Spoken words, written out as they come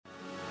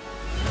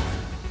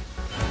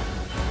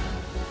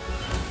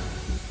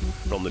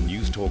From the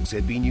Newstalk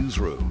ZB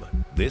Newsroom,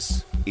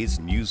 this is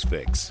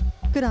Newsfix.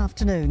 Good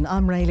afternoon,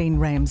 I'm Raylene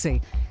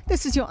Ramsey.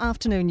 This is your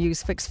afternoon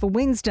Newsfix for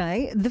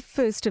Wednesday, the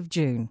 1st of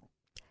June.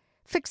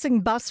 Fixing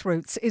bus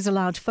routes is a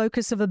large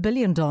focus of a $1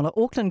 billion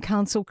Auckland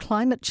Council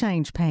climate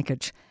change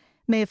package.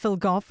 Mayor Phil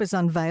Goff has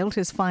unveiled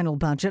his final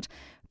budget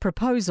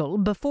proposal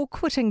before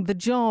quitting the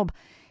job.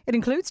 It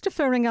includes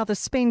deferring other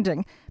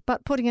spending,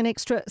 but putting an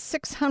extra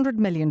 $600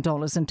 million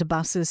into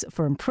buses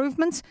for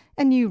improvements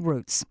and new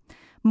routes.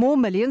 More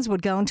millions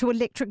would go into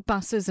electric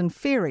buses and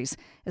ferries,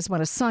 as well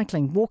as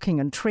cycling,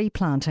 walking and tree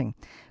planting.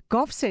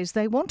 Goff says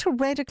they want to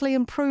radically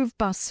improve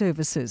bus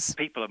services.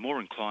 People are more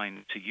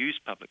inclined to use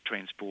public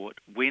transport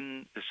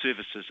when the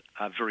services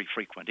are very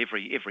frequent,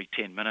 every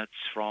 10 minutes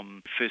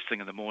from first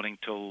thing in the morning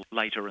till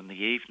later in the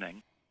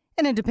evening.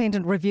 An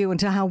independent review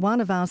into how one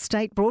of our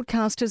state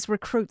broadcasters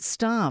recruits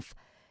staff.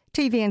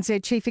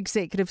 TVNZ Chief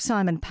Executive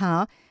Simon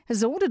Power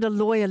has ordered a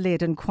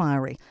lawyer-led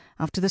inquiry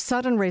after the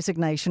sudden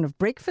resignation of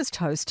breakfast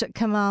host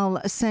Kamal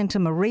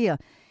Santamaria.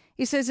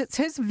 He says it's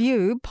his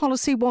view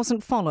policy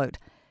wasn't followed.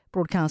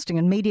 Broadcasting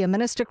and Media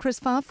Minister Chris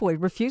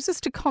Farfoy refuses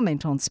to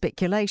comment on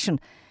speculation,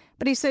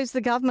 but he says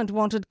the government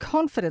wanted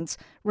confidence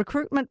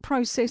recruitment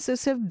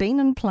processes have been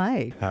in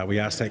play. We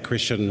asked that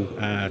question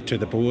to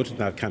the board.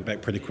 They've come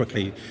back pretty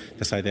quickly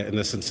to say that in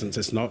this instance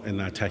it's not, and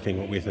they're taking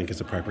what we think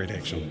is appropriate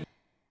action.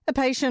 A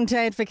patient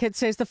advocate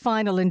says the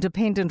final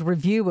independent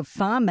review of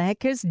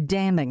Pharmac is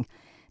damning.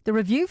 The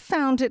review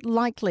found it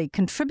likely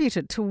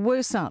contributed to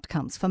worse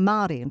outcomes for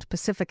Māori and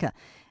Pacifica,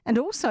 and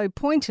also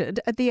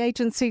pointed at the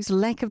agency's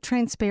lack of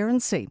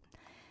transparency.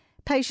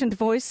 Patient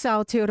voice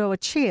Aotearoa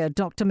Chair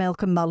Dr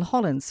Malcolm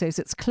Mulholland says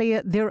it's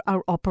clear there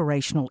are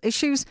operational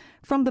issues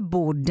from the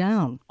board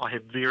down. I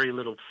have very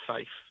little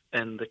faith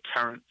in the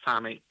current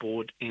Pharmac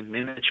board and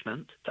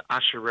management to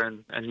usher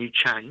in a new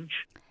change.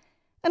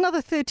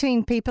 Another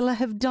 13 people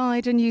have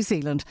died in New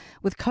Zealand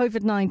with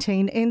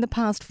COVID-19 in the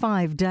past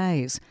 5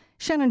 days.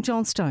 Shannon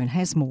Johnstone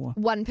has more.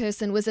 One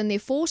person was in their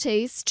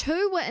 40s,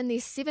 2 were in their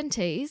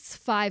 70s,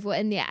 5 were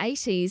in their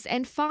 80s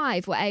and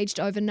 5 were aged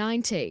over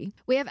 90.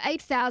 We have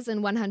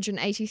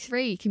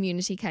 8,183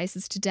 community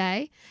cases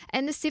today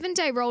and the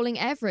 7-day rolling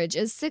average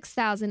is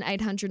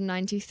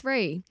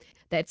 6,893.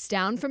 That's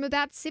down from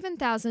about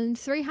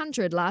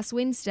 7,300 last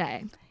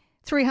Wednesday.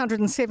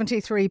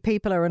 373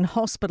 people are in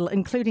hospital,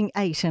 including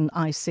 8 in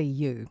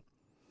ICU.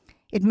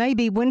 It may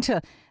be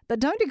winter, but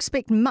don't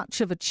expect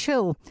much of a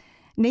chill.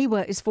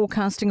 NIWA is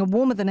forecasting a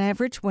warmer than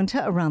average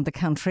winter around the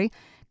country.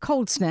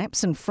 Cold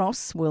snaps and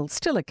frosts will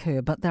still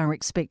occur, but they're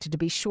expected to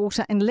be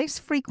shorter and less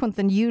frequent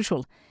than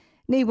usual.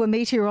 NIWA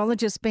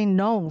meteorologist Ben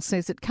Knoll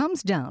says it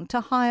comes down to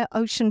higher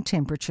ocean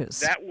temperatures.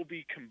 That will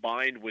be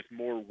combined with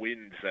more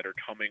winds that are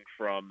coming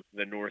from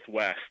the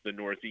northwest, the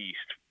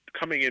northeast,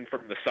 coming in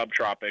from the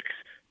subtropics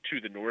to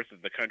the north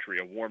of the country,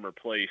 a warmer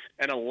place,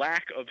 and a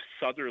lack of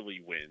southerly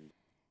wind.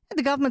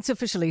 The government's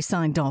officially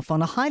signed off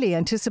on a highly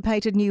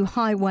anticipated new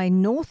highway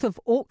north of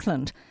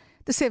Auckland.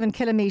 The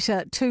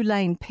 7-kilometre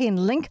 2-lane Penn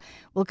link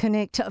will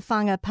connect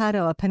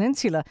Whangaparoa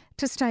Peninsula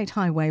to State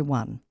Highway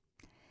 1.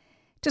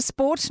 To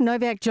sport,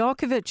 Novak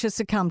Djokovic has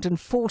succumbed in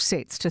 4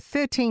 sets to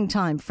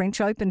 13-time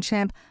French Open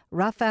champ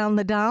Rafael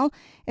Nadal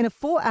in a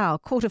 4-hour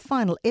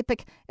quarter-final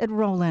epic at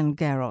Roland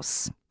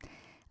Garros.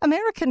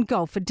 American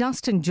golfer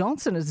Dustin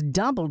Johnson has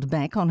doubled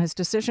back on his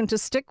decision to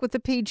stick with the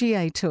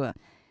PGA Tour.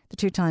 The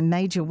 2-time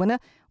major winner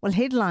will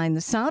headline the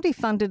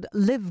Saudi-funded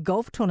LIV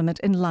Golf Tournament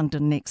in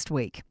London next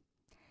week.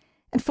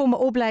 And former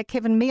All Black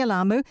Kevin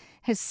Mealamu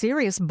has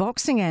serious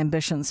boxing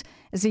ambitions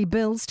as he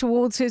builds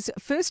towards his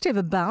first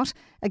ever bout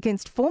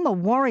against former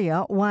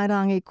warrior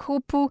Wairangi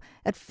Kopu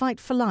at Fight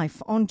for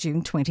Life on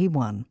June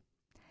 21.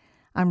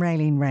 I'm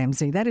Raylene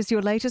Ramsey. That is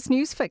your latest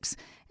news fix,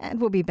 and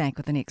we'll be back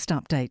with the next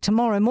update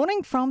tomorrow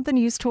morning from the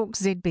Newstalk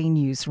ZB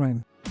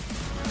Newsroom.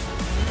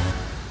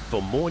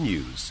 For more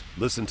news,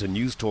 listen to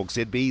Newstalk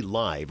ZB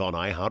live on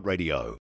iHeartRadio.